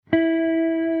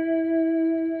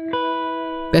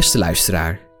Beste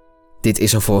luisteraar, dit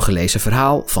is een voorgelezen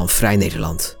verhaal van Vrij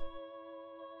Nederland.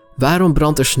 Waarom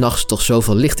brandt er 's nachts toch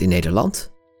zoveel licht in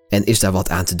Nederland? En is daar wat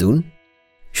aan te doen?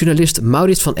 Journalist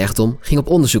Maurits van Egdom ging op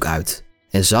onderzoek uit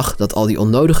en zag dat al die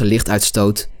onnodige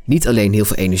lichtuitstoot niet alleen heel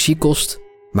veel energie kost,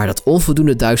 maar dat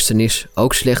onvoldoende duisternis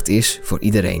ook slecht is voor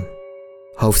iedereen.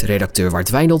 Hoofdredacteur Wart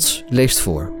Wijnolds leest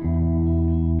voor.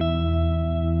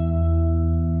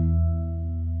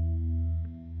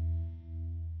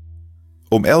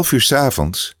 Om 11 uur 's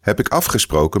avonds heb ik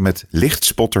afgesproken met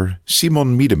lichtspotter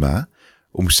Simon Miedema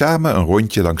om samen een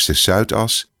rondje langs de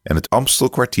Zuidas en het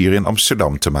Amstelkwartier in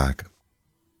Amsterdam te maken.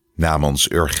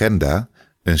 Namens Urgenda,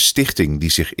 een stichting die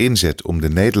zich inzet om de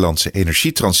Nederlandse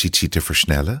energietransitie te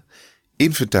versnellen,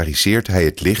 inventariseert hij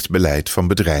het lichtbeleid van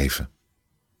bedrijven.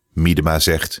 Miedema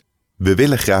zegt: we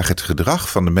willen graag het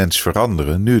gedrag van de mens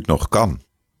veranderen nu het nog kan.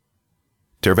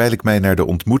 Terwijl ik mij naar de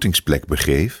ontmoetingsplek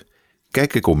begeef,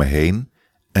 kijk ik om me heen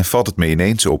en valt het me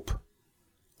ineens op.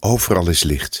 Overal is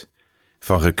licht,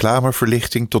 van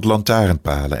reclameverlichting tot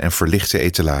lantaarnpalen en verlichte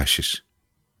etalages.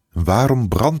 Waarom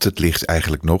brandt het licht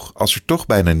eigenlijk nog als er toch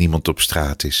bijna niemand op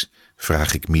straat is,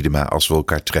 vraag ik Miedema als we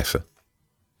elkaar treffen.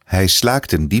 Hij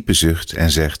slaakt een diepe zucht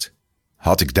en zegt: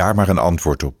 had ik daar maar een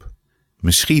antwoord op.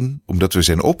 Misschien omdat we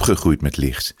zijn opgegroeid met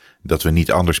licht, dat we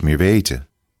niet anders meer weten.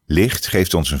 Licht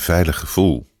geeft ons een veilig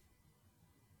gevoel.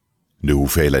 De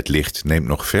hoeveelheid licht neemt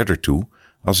nog verder toe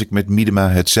als ik met Miedema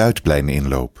het Zuidplein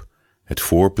inloop, het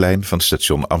voorplein van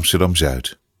station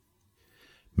Amsterdam-Zuid.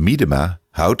 Miedema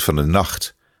houdt van de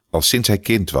nacht, al sinds hij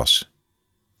kind was.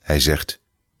 Hij zegt: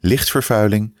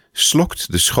 lichtvervuiling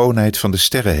slokt de schoonheid van de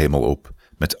sterrenhemel op,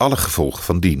 met alle gevolgen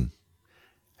van dien.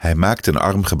 Hij maakt een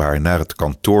armgebaar naar het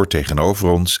kantoor tegenover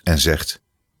ons en zegt: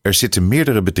 er zitten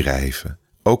meerdere bedrijven,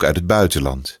 ook uit het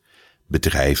buitenland.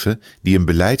 Bedrijven die een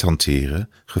beleid hanteren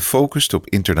gefocust op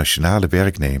internationale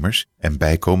werknemers en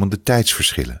bijkomende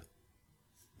tijdsverschillen.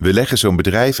 We leggen zo'n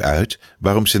bedrijf uit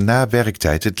waarom ze na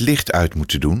werktijd het licht uit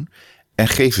moeten doen en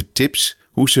geven tips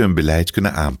hoe ze hun beleid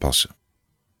kunnen aanpassen.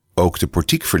 Ook de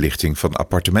portiekverlichting van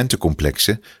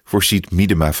appartementencomplexen voorziet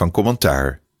Miedema van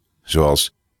commentaar.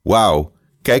 Zoals: wauw,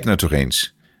 kijk nou toch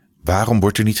eens. Waarom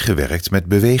wordt er niet gewerkt met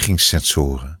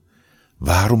bewegingssensoren?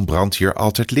 Waarom brandt hier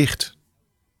altijd licht?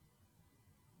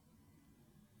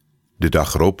 De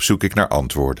dag erop zoek ik naar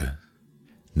antwoorden.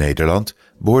 Nederland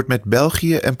behoort met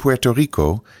België en Puerto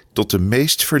Rico tot de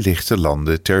meest verlichte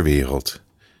landen ter wereld.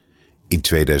 In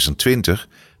 2020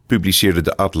 publiceerde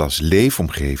de Atlas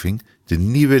Leefomgeving de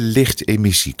nieuwe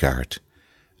lichtemissiekaart.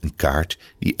 Een kaart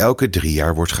die elke 3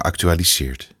 jaar wordt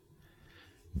geactualiseerd.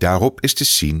 Daarop is te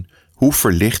zien hoe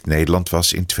verlicht Nederland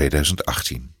was in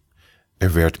 2018.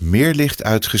 Er werd meer licht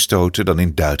uitgestoten dan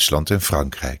in Duitsland en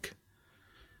Frankrijk.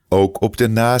 Ook op de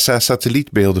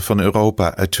NASA-satellietbeelden van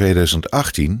Europa uit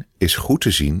 2018 is goed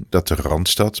te zien dat de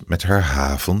Randstad met haar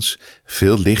havens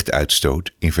veel licht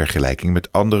uitstoot in vergelijking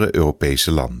met andere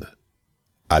Europese landen.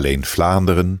 Alleen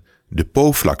Vlaanderen, de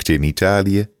Po-vlakte in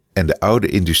Italië en de oude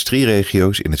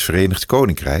industrieregio's in het Verenigd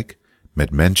Koninkrijk,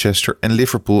 met Manchester en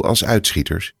Liverpool als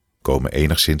uitschieters, komen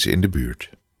enigszins in de buurt.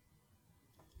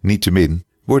 Niettemin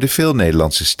worden veel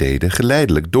Nederlandse steden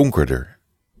geleidelijk donkerder.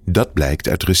 Dat blijkt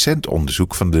uit recent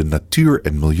onderzoek van de Natuur-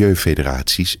 en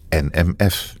Milieufederaties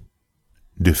NMF.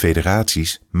 De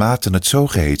federaties maten het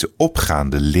zogeheten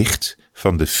opgaande licht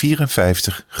van de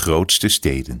 54 grootste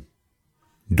steden.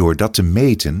 Door dat te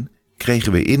meten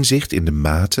kregen we inzicht in de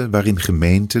mate waarin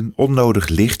gemeenten onnodig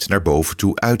licht naar boven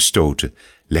toe uitstoten,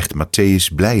 legt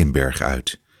Matthäus Blijenberg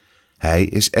uit. Hij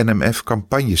is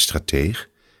NMF-campagnestrateeg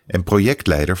en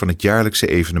projectleider van het jaarlijkse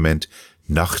evenement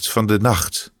Nacht van de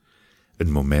Nacht.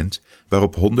 Een moment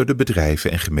waarop honderden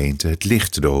bedrijven en gemeenten het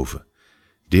licht doven.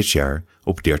 Dit jaar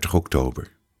op 30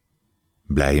 oktober.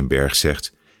 Blijenberg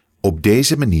zegt: op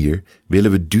deze manier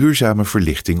willen we duurzame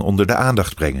verlichting onder de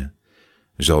aandacht brengen.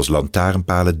 Zoals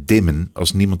lantaarnpalen dimmen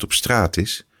als niemand op straat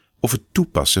is, of het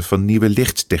toepassen van nieuwe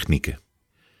lichttechnieken.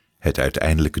 Het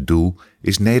uiteindelijke doel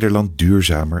is Nederland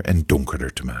duurzamer en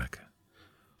donkerder te maken.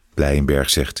 Blijenberg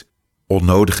zegt: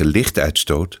 onnodige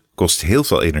lichtuitstoot kost heel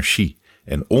veel energie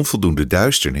en onvoldoende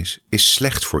duisternis is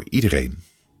slecht voor iedereen.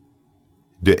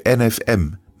 De NFM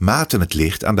maten het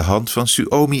licht aan de hand van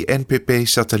Suomi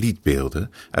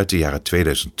NPP-satellietbeelden uit de jaren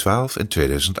 2012 en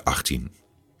 2018.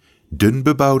 Dun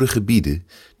bebouwde gebieden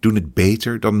doen het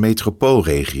beter dan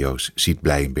metropoolregio's, ziet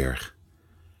Blijenberg.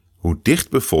 Hoe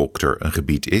dichtbevolkter een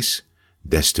gebied is,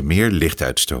 des te meer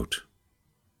lichtuitstoot.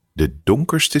 De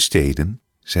donkerste steden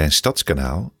zijn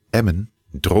Stadskanaal, Emmen,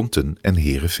 Dronten en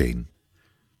Heerenveen.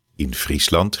 In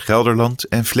Friesland, Gelderland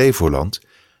en Flevoland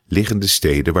liggen de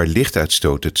steden waar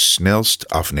lichtuitstoot het snelst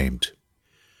afneemt.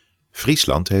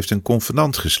 Friesland heeft een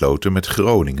convenant gesloten met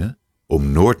Groningen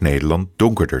om Noord-Nederland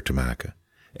donkerder te maken.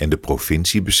 En de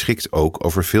provincie beschikt ook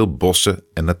over veel bossen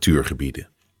en natuurgebieden.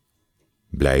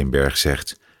 Blijenberg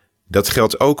zegt: dat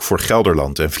geldt ook voor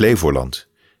Gelderland en Flevoland.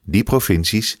 Die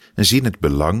provincies zien het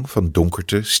belang van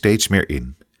donkerte steeds meer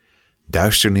in.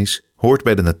 Duisternis hoort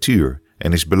bij de natuur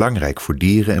en is belangrijk voor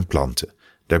dieren en planten.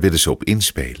 Daar willen ze op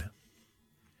inspelen.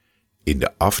 In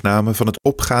de afname van het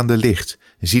opgaande licht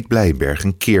ziet Blijenberg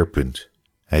een keerpunt.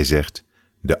 Hij zegt: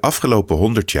 de afgelopen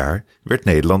 100 jaar werd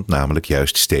Nederland namelijk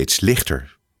juist steeds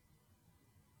lichter.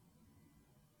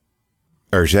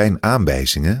 Er zijn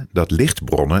aanwijzingen dat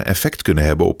lichtbronnen effect kunnen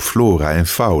hebben op flora en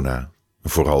fauna,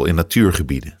 vooral in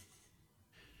natuurgebieden.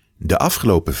 De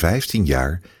afgelopen 15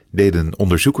 jaar deden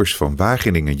onderzoekers van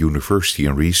Wageningen University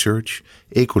and Research,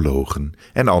 ecologen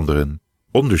en anderen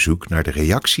onderzoek naar de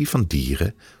reactie van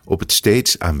dieren op het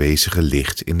steeds aanwezige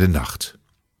licht in de nacht.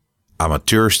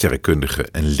 Amateursterrenkundige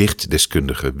en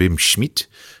lichtdeskundige Wim Schmid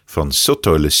van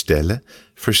Sottole Stelle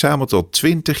verzamelt al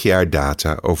 20 jaar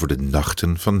data over de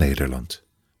nachten van Nederland.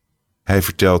 Hij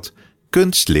vertelt: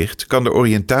 kunstlicht kan de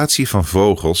oriëntatie van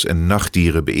vogels en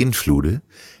nachtdieren beïnvloeden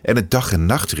en het dag- en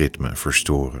nachtritme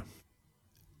verstoren.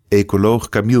 Ecoloog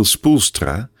Camille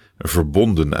Spoelstra,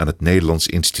 verbonden aan het Nederlands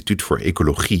Instituut voor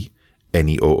Ecologie,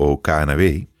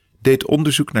 NIOO-KNW, deed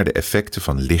onderzoek naar de effecten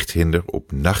van lichthinder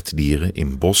op nachtdieren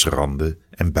in bosranden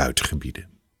en buitengebieden.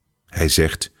 Hij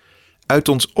zegt: uit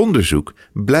ons onderzoek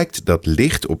blijkt dat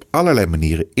licht op allerlei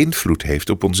manieren invloed heeft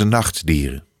op onze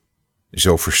nachtdieren.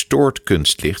 Zo verstoort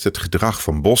kunstlicht het gedrag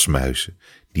van bosmuizen,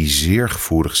 die zeer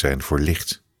gevoelig zijn voor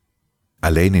licht.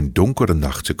 Alleen in donkere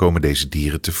nachten komen deze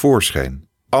dieren tevoorschijn.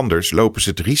 Anders lopen ze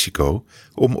het risico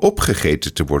om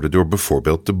opgegeten te worden door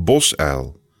bijvoorbeeld de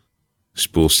bosuil.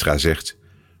 Spoelstra zegt: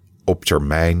 op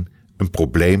termijn een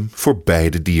probleem voor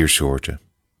beide diersoorten.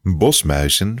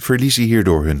 Bosmuizen verliezen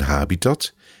hierdoor hun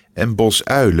habitat en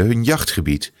bosuilen hun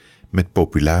jachtgebied, met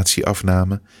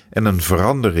populatieafname en een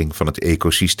verandering van het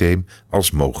ecosysteem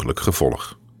als mogelijk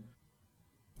gevolg.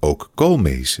 Ook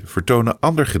koolmezen vertonen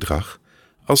ander gedrag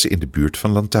als ze in de buurt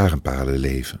van lantaarnpalen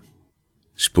leven.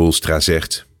 Spoelstra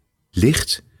zegt: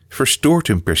 licht verstoort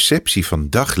hun perceptie van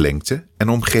daglengte en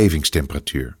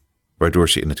omgevingstemperatuur, waardoor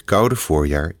ze in het koude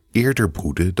voorjaar eerder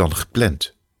broeden dan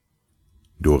gepland.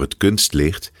 Door het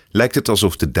kunstlicht lijkt het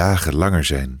alsof de dagen langer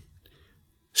zijn.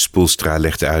 Spoelstra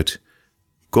legt uit: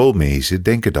 koolmezen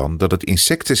denken dan dat het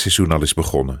insectenseizoen al is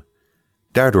begonnen.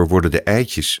 Daardoor worden de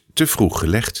eitjes te vroeg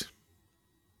gelegd.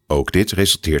 Ook dit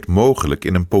resulteert mogelijk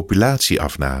in een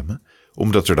populatieafname,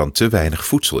 omdat er dan te weinig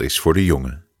voedsel is voor de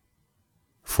jongen.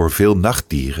 Voor veel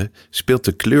nachtdieren speelt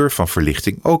de kleur van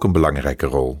verlichting ook een belangrijke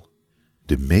rol.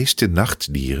 De meeste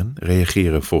nachtdieren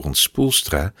reageren volgens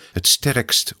Spoelstra het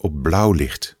sterkst op blauw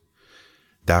licht.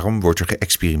 Daarom wordt er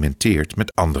geëxperimenteerd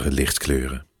met andere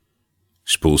lichtkleuren.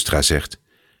 Spoelstra zegt: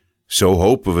 zo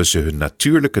hopen we ze hun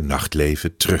natuurlijke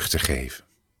nachtleven terug te geven.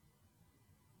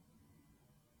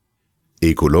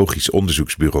 Ecologisch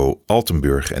onderzoeksbureau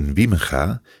Altenburg en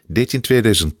Wiemenga deed in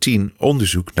 2010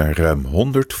 onderzoek naar ruim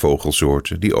 100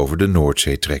 vogelsoorten die over de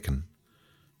Noordzee trekken.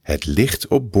 Het licht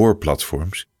op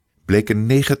boorplatforms bleek een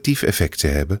negatief effect te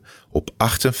hebben op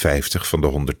 58 van de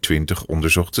 120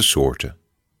 onderzochte soorten.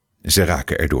 Ze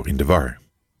raken erdoor in de war.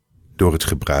 Door het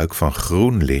gebruik van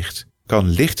groen licht kan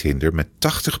lichthinder met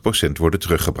 80% worden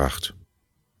teruggebracht.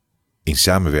 In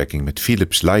samenwerking met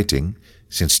Philips Lighting,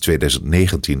 sinds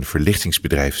 2019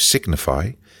 verlichtingsbedrijf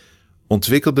Signify,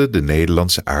 ontwikkelde de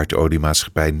Nederlandse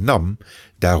aardoliemaatschappij NAM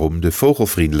daarom de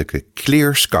vogelvriendelijke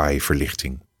Clear Sky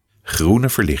verlichting. Groene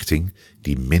verlichting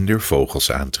die minder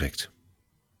vogels aantrekt.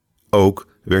 Ook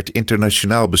werd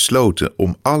internationaal besloten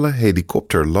om alle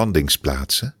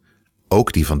helikopterlandingsplaatsen,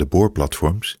 ook die van de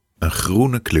boorplatforms, een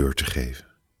groene kleur te geven.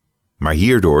 Maar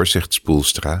hierdoor, zegt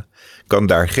Spoelstra, kan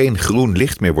daar geen groen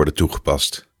licht meer worden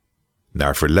toegepast.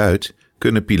 Naar verluidt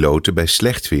kunnen piloten bij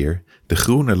slecht weer de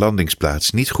groene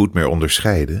landingsplaats niet goed meer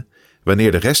onderscheiden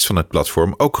wanneer de rest van het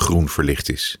platform ook groen verlicht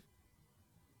is.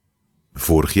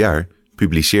 Vorig jaar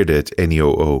publiceerde het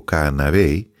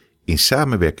NIOO-KNW in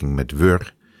samenwerking met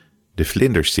WUR, de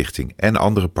Vlinderstichting en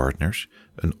andere partners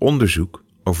een onderzoek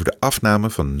over de afname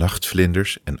van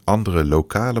nachtvlinders en andere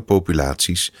lokale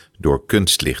populaties door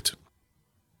kunstlicht.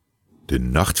 De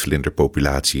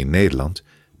nachtvlinderpopulatie in Nederland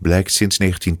blijkt sinds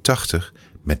 1980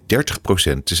 met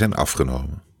 30% te zijn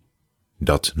afgenomen.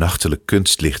 Dat nachtelijk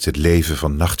kunstlicht het leven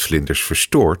van nachtvlinders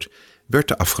verstoort, werd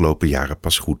de afgelopen jaren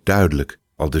pas goed duidelijk,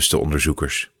 aldus de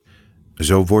onderzoekers.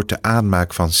 Zo wordt de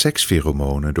aanmaak van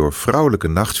sekspheromonen door vrouwelijke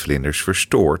nachtvlinders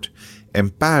verstoord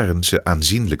en paren ze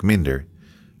aanzienlijk minder.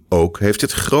 Ook heeft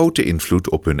het grote invloed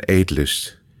op hun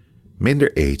eetlust.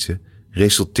 Minder eten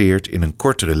resulteert in een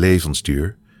kortere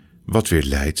levensduur, wat weer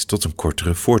leidt tot een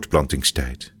kortere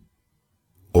voortplantingstijd.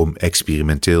 Om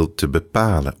experimenteel te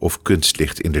bepalen of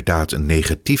kunstlicht inderdaad een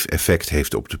negatief effect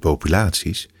heeft op de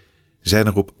populaties, zijn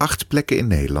er op 8 plekken in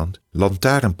Nederland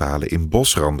lantaarnpalen in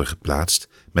bosranden geplaatst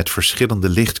met verschillende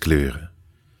lichtkleuren.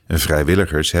 En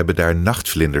vrijwilligers hebben daar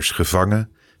nachtvlinders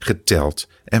gevangen, geteld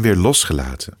en weer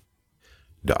losgelaten.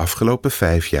 De afgelopen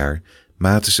 5 jaar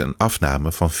maten ze een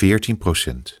afname van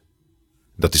 14%.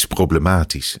 Dat is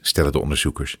problematisch, stellen de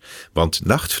onderzoekers, want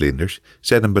nachtvlinders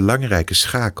zijn een belangrijke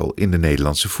schakel in de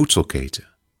Nederlandse voedselketen.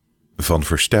 Van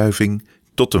verstuiving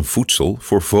tot een voedsel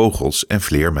voor vogels en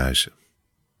vleermuizen.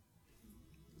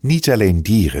 Niet alleen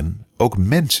dieren, ook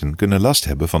mensen kunnen last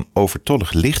hebben van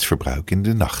overtollig lichtverbruik in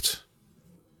de nacht.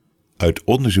 Uit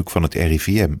onderzoek van het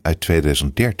RIVM uit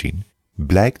 2013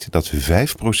 blijkt dat 5%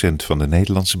 van de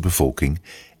Nederlandse bevolking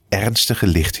ernstige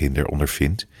lichthinder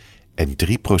ondervindt en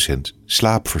 3%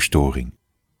 slaapverstoring.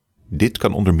 Dit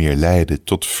kan onder meer leiden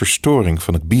tot verstoring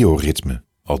van het bioritme,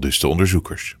 aldus de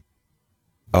onderzoekers.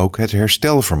 Ook het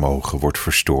herstelvermogen wordt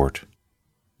verstoord.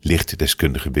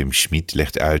 Lichtdeskundige Wim Schmid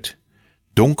legt uit: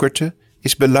 donkerte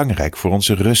is belangrijk voor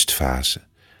onze rustfase.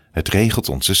 Het regelt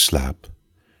onze slaap.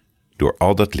 Door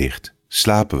al dat licht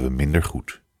slapen we minder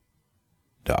goed.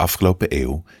 De afgelopen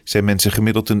eeuw zijn mensen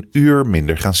gemiddeld 1 uur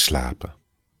minder gaan slapen.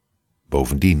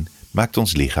 Bovendien maakt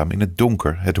ons lichaam in het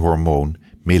donker het hormoon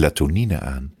melatonine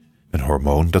aan, een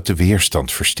hormoon dat de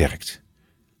weerstand versterkt.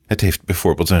 Het heeft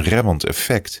bijvoorbeeld een remmend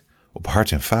effect op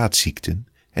hart- en vaatziekten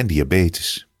en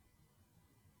diabetes.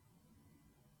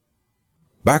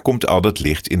 Waar komt al dat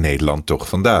licht in Nederland toch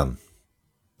vandaan?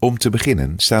 Om te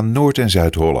beginnen staan Noord- en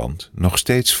Zuid-Holland nog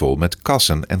steeds vol met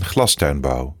kassen- en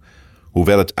glastuinbouw,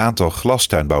 hoewel het aantal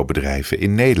glastuinbouwbedrijven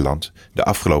in Nederland de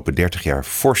afgelopen 30 jaar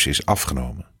fors is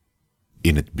afgenomen.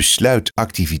 In het besluit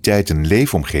activiteit en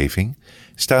leefomgeving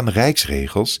staan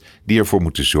rijksregels die ervoor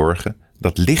moeten zorgen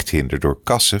dat lichthinder door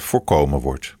kassen voorkomen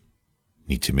wordt.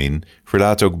 Niettemin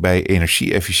verlaat ook bij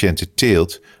energie-efficiënte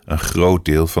teelt een groot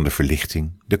deel van de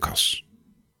verlichting de kas.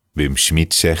 Wim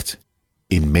Schmid zegt: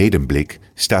 in Medemblik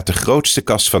staat de grootste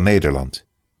kas van Nederland.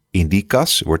 In die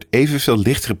kas wordt evenveel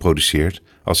licht geproduceerd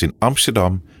als in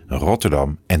Amsterdam,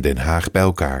 Rotterdam en Den Haag bij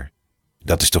elkaar.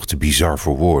 Dat is toch te bizar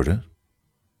voor woorden?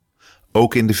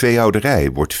 Ook in de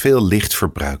veehouderij wordt veel licht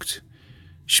verbruikt.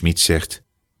 Schmid zegt: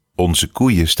 onze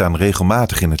koeien staan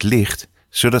regelmatig in het licht,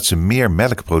 zodat ze meer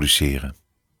melk produceren.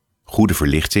 Goede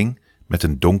verlichting, met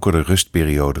een donkere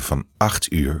rustperiode van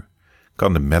 8 uur,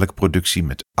 kan de melkproductie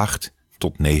met 8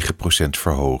 tot 9%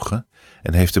 verhogen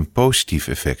en heeft een positief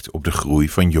effect op de groei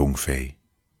van jongvee.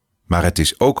 Maar het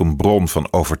is ook een bron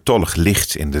van overtollig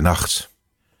licht in de nacht.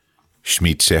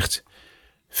 Schmid zegt: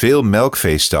 veel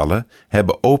melkveestallen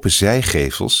hebben open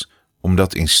zijgevels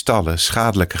omdat in stallen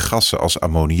schadelijke gassen als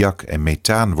ammoniak en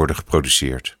methaan worden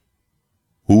geproduceerd.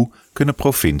 Hoe kunnen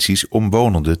provincies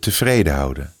omwonenden tevreden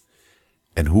houden?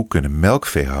 En hoe kunnen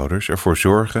melkveehouders ervoor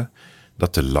zorgen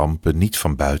dat de lampen niet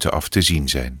van buitenaf te zien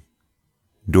zijn?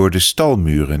 Door de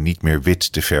stalmuren niet meer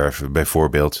wit te verven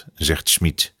bijvoorbeeld, zegt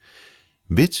Schmid.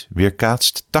 Wit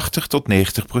weerkaatst 80 tot 90%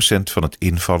 van het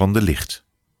invallende licht.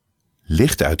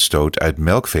 Lichtuitstoot uit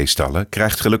melkveestallen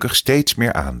krijgt gelukkig steeds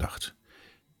meer aandacht.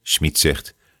 Schmid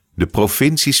zegt: de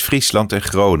provincies Friesland en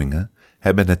Groningen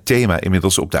hebben het thema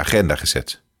inmiddels op de agenda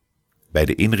gezet. Bij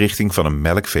de inrichting van een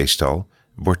melkveestal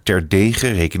wordt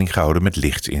terdege rekening gehouden met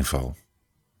lichtinval.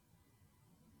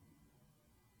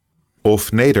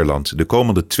 Of Nederland de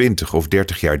komende 20 of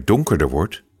 30 jaar donkerder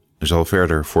wordt, zal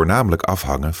verder voornamelijk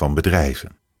afhangen van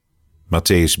bedrijven.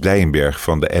 Matthäus Blijenberg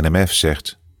van de NMF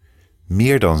zegt: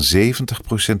 meer dan 70%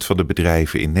 van de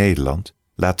bedrijven in Nederland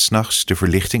laat 's nachts de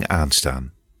verlichting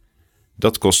aanstaan.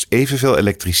 Dat kost evenveel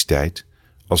elektriciteit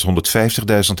als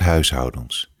 150.000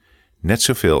 huishoudens, net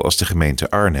zoveel als de gemeente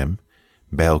Arnhem,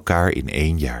 bij elkaar in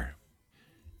 1 jaar.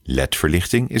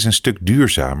 LED-verlichting is een stuk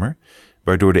duurzamer,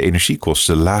 waardoor de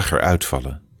energiekosten lager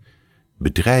uitvallen.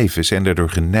 Bedrijven zijn daardoor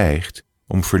geneigd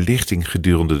om verlichting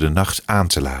gedurende de nacht aan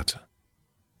te laten.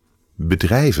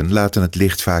 Bedrijven laten het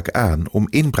licht vaak aan om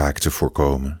inbraak te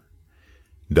voorkomen.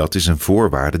 Dat is een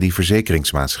voorwaarde die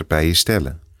verzekeringsmaatschappijen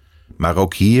stellen. Maar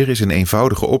ook hier is een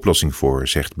eenvoudige oplossing voor,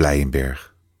 zegt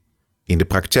Blijenberg. In de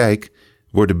praktijk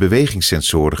worden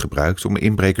bewegingssensoren gebruikt om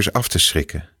inbrekers af te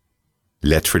schrikken.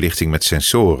 LED-verlichting met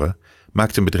sensoren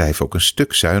maakt een bedrijf ook een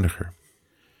stuk zuiniger.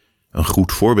 Een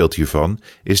goed voorbeeld hiervan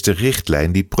is de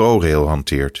richtlijn die ProRail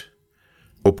hanteert.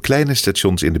 Op kleine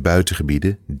stations in de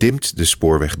buitengebieden dimt de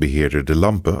spoorwegbeheerder de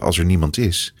lampen als er niemand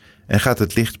is en gaat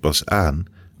het licht pas aan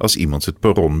als iemand het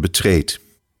perron betreedt.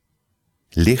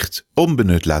 Licht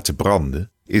onbenut laten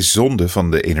branden is zonde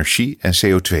van de energie- en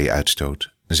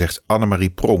CO2-uitstoot, zegt Annemarie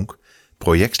Pronk,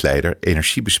 projectleider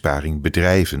energiebesparing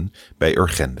bedrijven bij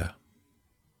Urgenda.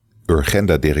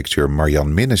 Urgenda-directeur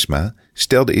Marjan Minnesma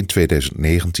stelde in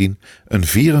 2019 een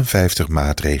 54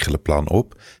 maatregelenplan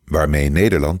op waarmee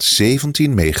Nederland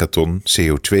 17 megaton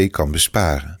CO2 kan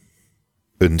besparen.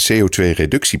 Een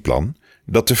CO2-reductieplan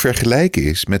dat te vergelijken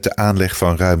is met de aanleg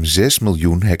van ruim 6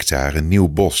 miljoen hectare nieuw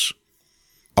bos.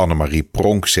 Annemarie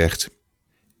Pronk zegt: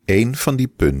 een van die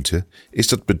punten is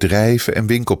dat bedrijven en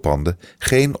winkelpanden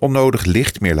geen onnodig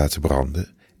licht meer laten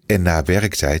branden en na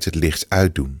werktijd het licht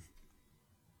uitdoen.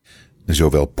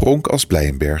 Zowel Pronk als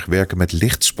Blijenberg werken met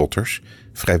lichtspotters,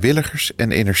 vrijwilligers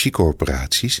en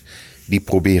energiecoöperaties die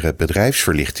proberen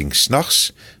bedrijfsverlichting 's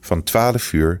nachts van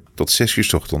 12 uur tot 6 uur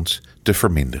 's ochtends te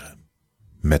verminderen.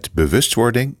 Met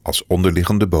bewustwording als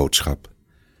onderliggende boodschap.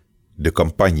 De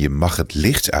campagne Mag het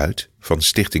licht uit van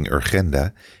Stichting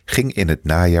Urgenda ging in het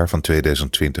najaar van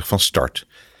 2020 van start.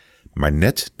 Maar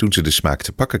net toen ze de smaak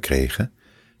te pakken kregen,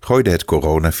 gooide het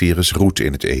coronavirus roet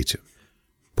in het eten.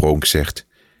 Pronk zegt: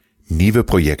 nieuwe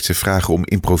projecten vragen om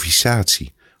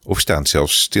improvisatie of staan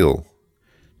zelfs stil.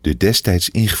 De destijds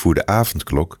ingevoerde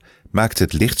avondklok maakt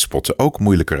het lichtspotten ook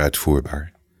moeilijker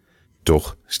uitvoerbaar.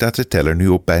 Toch staat de teller nu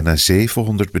op bijna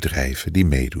 700 bedrijven die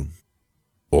meedoen.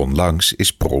 Onlangs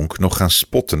is Pronk nog gaan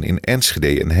spotten in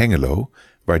Enschede en Hengelo,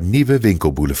 waar nieuwe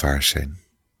winkelboulevards zijn.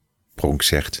 Pronk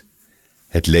zegt: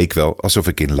 het leek wel alsof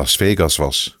ik in Las Vegas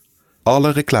was.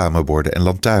 Alle reclameborden en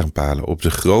lantaarnpalen op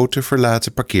de grote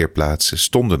verlaten parkeerplaatsen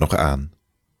stonden nog aan.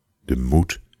 De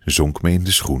moed zonk me in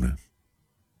de schoenen.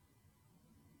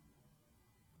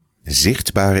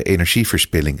 Zichtbare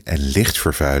energieverspilling en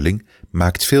lichtvervuiling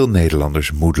maakt veel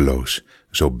Nederlanders moedeloos.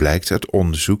 Zo blijkt uit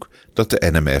onderzoek dat de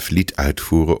NMF liet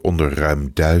uitvoeren onder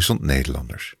ruim 1000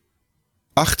 Nederlanders.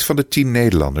 8 van de 10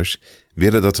 Nederlanders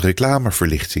willen dat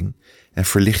reclameverlichting en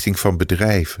verlichting van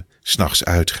bedrijven 's nachts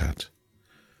uitgaat.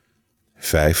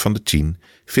 5 van de 10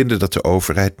 vinden dat de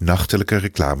overheid nachtelijke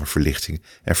reclameverlichting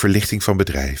en verlichting van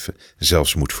bedrijven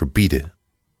zelfs moet verbieden.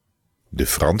 De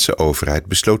Franse overheid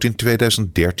besloot in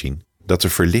 2013 dat de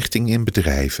verlichting in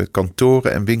bedrijven,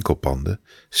 kantoren en winkelpanden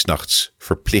 's nachts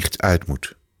verplicht uit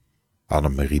moet.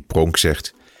 Annemarie Pronk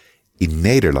zegt: in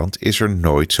Nederland is er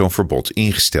nooit zo'n verbod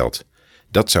ingesteld.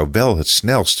 Dat zou wel het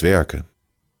snelst werken.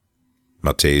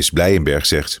 Matthäus Blijenberg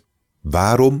zegt: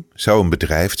 waarom zou een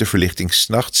bedrijf de verlichting 's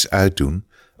nachts uitdoen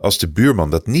als de buurman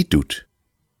dat niet doet?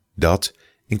 Dat,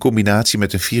 in combinatie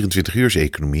met een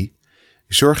 24-uurseconomie,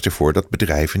 zorgt ervoor dat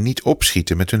bedrijven niet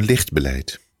opschieten met hun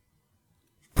lichtbeleid.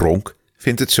 Pronk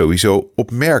vindt het sowieso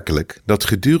opmerkelijk dat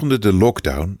gedurende de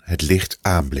lockdown het licht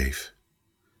aanbleef.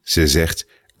 Ze zegt: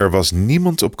 er was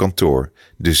niemand op kantoor,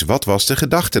 dus wat was de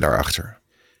gedachte daarachter?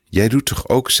 Jij doet toch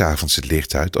ook 's avonds het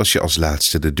licht uit als je als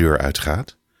laatste de deur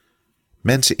uitgaat?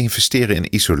 Mensen investeren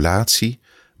in isolatie,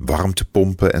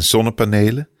 warmtepompen en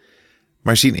zonnepanelen,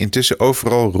 maar zien intussen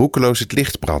overal roekeloos het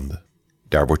licht branden.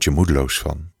 Daar word je moedeloos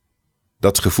van.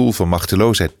 Dat gevoel van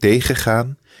machteloosheid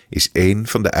tegengaan is een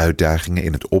van de uitdagingen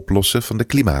in het oplossen van de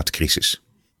klimaatcrisis.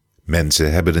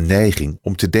 Mensen hebben de neiging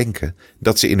om te denken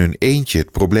dat ze in hun eentje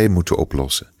het probleem moeten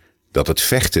oplossen, dat het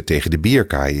vechten tegen de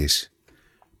bierkaai is.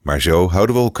 Maar zo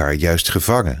houden we elkaar juist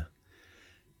gevangen.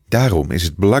 Daarom is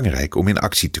het belangrijk om in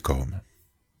actie te komen.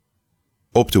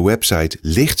 Op de website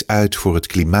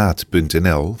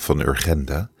lichtuitvoorhetklimaat.nl van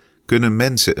Urgenda kunnen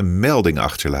mensen een melding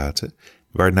achterlaten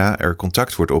waarna er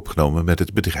contact wordt opgenomen met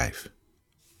het bedrijf.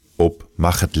 Op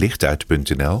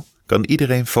maghetlichtuit.nl kan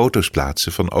iedereen foto's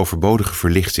plaatsen van overbodige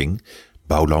verlichting,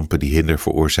 bouwlampen die hinder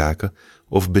veroorzaken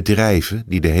of bedrijven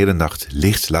die de hele nacht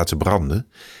licht laten branden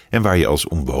en waar je als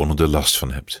omwonende last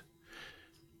van hebt.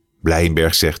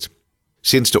 Blijenberg zegt: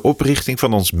 sinds de oprichting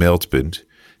van ons meldpunt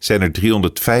zijn er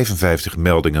 355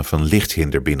 meldingen van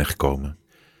lichthinder binnengekomen.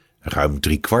 Ruim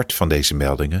 3/4 van deze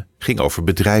meldingen ging over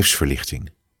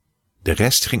bedrijfsverlichting. De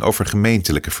rest ging over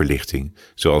gemeentelijke verlichting,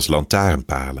 zoals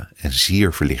lantaarnpalen en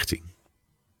sierverlichting.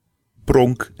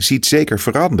 Pronk ziet zeker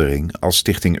verandering als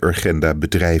Stichting Urgenda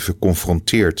bedrijven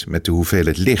confronteert met de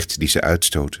hoeveelheid licht die ze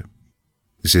uitstoten.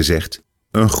 Ze zegt: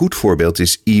 een goed voorbeeld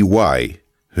is EY.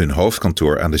 Hun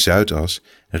hoofdkantoor aan de Zuidas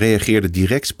reageerde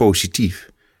direct positief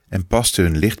en paste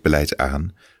hun lichtbeleid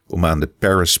aan om aan de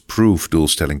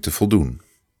Paris-Proof-doelstelling te voldoen.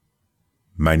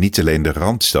 Maar niet alleen de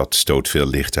Randstad stoot veel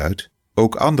licht uit,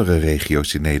 ook andere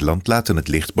regio's in Nederland laten het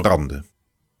licht branden.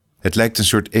 Het lijkt een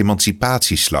soort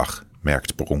emancipatieslag,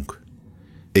 merkt Pronk.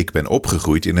 Ik ben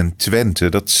opgegroeid in een Twente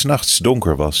dat 's nachts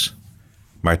donker was.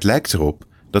 Maar het lijkt erop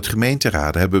dat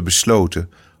gemeenteraden hebben besloten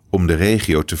om de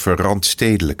regio te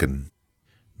verrandstedelijken.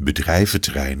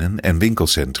 Bedrijventerreinen en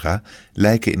winkelcentra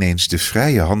lijken ineens de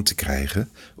vrije hand te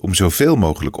krijgen om zoveel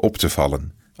mogelijk op te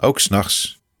vallen, ook 's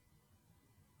nachts.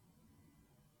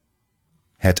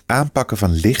 Het aanpakken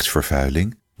van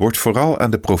lichtvervuiling wordt vooral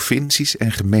aan de provincies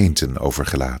en gemeenten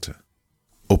overgelaten.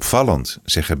 Opvallend,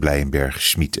 zeggen Blijenberg,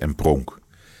 Schmid en Pronk.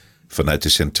 Vanuit de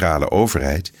centrale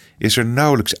overheid is er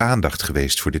nauwelijks aandacht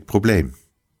geweest voor dit probleem.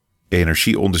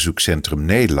 Energieonderzoekscentrum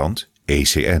Nederland,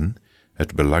 ECN,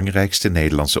 het belangrijkste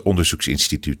Nederlandse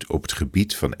onderzoeksinstituut op het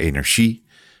gebied van energie,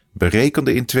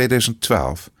 berekende in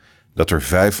 2012 dat er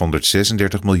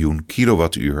 536 miljoen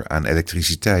kilowattuur aan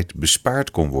elektriciteit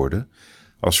bespaard kon worden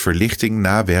als verlichting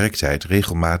na werktijd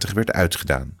regelmatig werd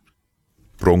uitgedaan.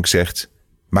 Pronk zegt,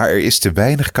 maar er is te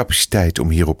weinig capaciteit om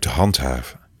hierop te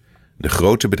handhaven. De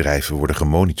grote bedrijven worden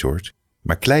gemonitord,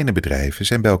 maar kleine bedrijven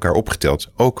zijn bij elkaar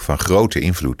opgeteld ook van grote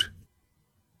invloed.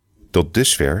 Tot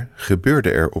dusver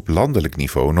gebeurde er op landelijk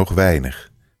niveau nog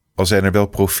weinig, al zijn er wel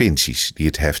provincies die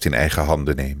het heft in eigen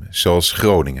handen nemen, zoals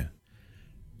Groningen.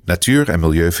 Natuur- en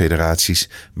milieufederaties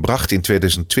brachten in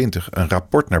 2020 een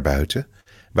rapport naar buiten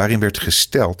waarin werd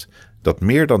gesteld dat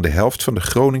meer dan de helft van de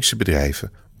Groningse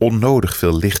bedrijven onnodig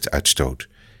veel licht uitstoot,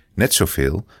 net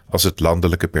zoveel als het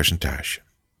landelijke percentage.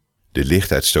 De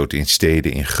lichtuitstoot in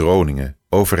steden in Groningen,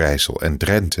 Overijssel en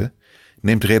Drenthe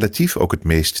neemt relatief ook het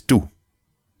meest toe.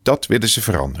 Dat willen ze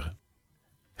veranderen.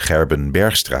 Gerben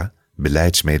Bergstra,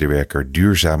 beleidsmedewerker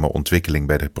duurzame ontwikkeling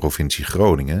bij de provincie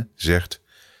Groningen, zegt: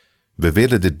 we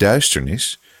willen de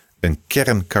duisternis, een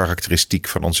kernkarakteristiek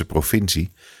van onze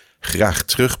provincie, graag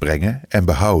terugbrengen en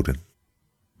behouden.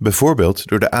 Bijvoorbeeld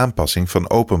door de aanpassing van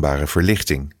openbare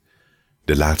verlichting.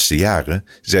 De laatste jaren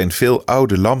zijn veel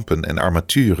oude lampen en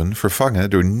armaturen vervangen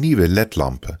door nieuwe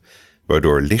LED-lampen,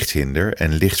 waardoor lichthinder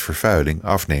en lichtvervuiling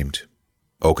afneemt.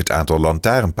 Ook het aantal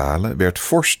lantaarnpalen werd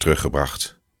fors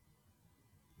teruggebracht.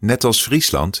 Net als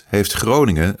Friesland heeft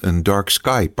Groningen een Dark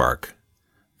Sky Park.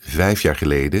 5 jaar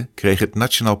geleden kreeg het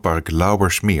Nationaal Park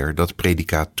Lauwersmeer dat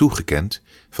predicaat toegekend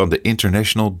van de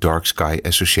International Dark Sky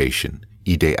Association,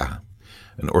 IDA,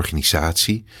 een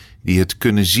organisatie die het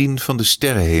kunnen zien van de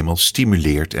sterrenhemel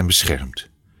stimuleert en beschermt.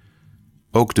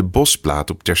 Ook de bosplaat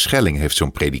op Terschelling heeft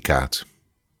zo'n predicaat.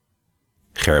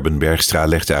 Gerben Bergstra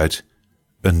legde uit: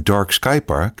 een Dark Sky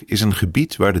Park is een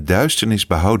gebied waar de duisternis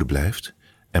behouden blijft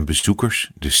en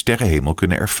bezoekers de sterrenhemel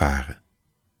kunnen ervaren.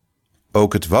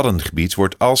 Ook het Waddengebied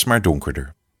wordt alsmaar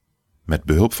donkerder. Met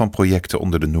behulp van projecten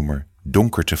onder de noemer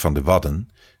Donkerte van de Wadden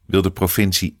wil de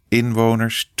provincie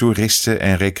inwoners, toeristen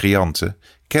en recreanten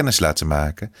kennis laten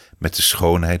maken met de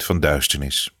schoonheid van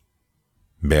duisternis.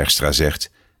 Bergstra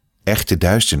zegt: echte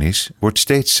duisternis wordt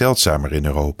steeds zeldzamer in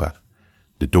Europa.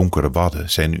 De donkere wadden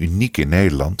zijn uniek in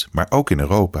Nederland, maar ook in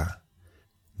Europa.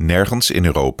 Nergens in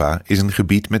Europa is een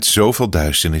gebied met zoveel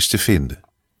duisternis te vinden.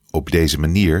 Op deze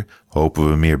manier hopen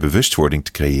we meer bewustwording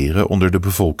te creëren onder de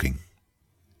bevolking.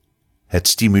 Het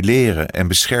stimuleren en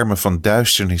beschermen van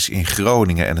duisternis in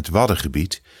Groningen en het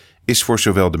Waddengebied is voor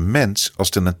zowel de mens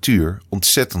als de natuur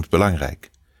ontzettend belangrijk.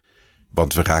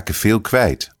 Want we raken veel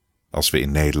kwijt als we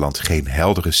in Nederland geen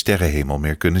heldere sterrenhemel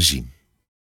meer kunnen zien.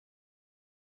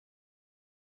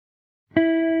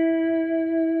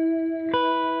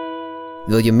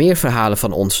 Wil je meer verhalen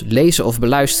van ons lezen of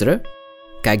beluisteren?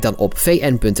 Kijk dan op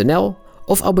vn.nl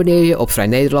of abonneer je op Vrij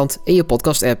Nederland in je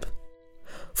podcast-app.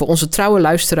 Voor onze trouwe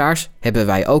luisteraars hebben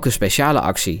wij ook een speciale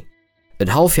actie. Een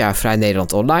half jaar Vrij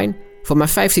Nederland online voor maar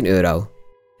 €15.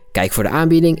 Kijk voor de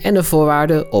aanbieding en de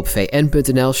voorwaarden op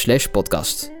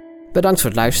vn.nl/podcast. Bedankt voor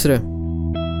het luisteren.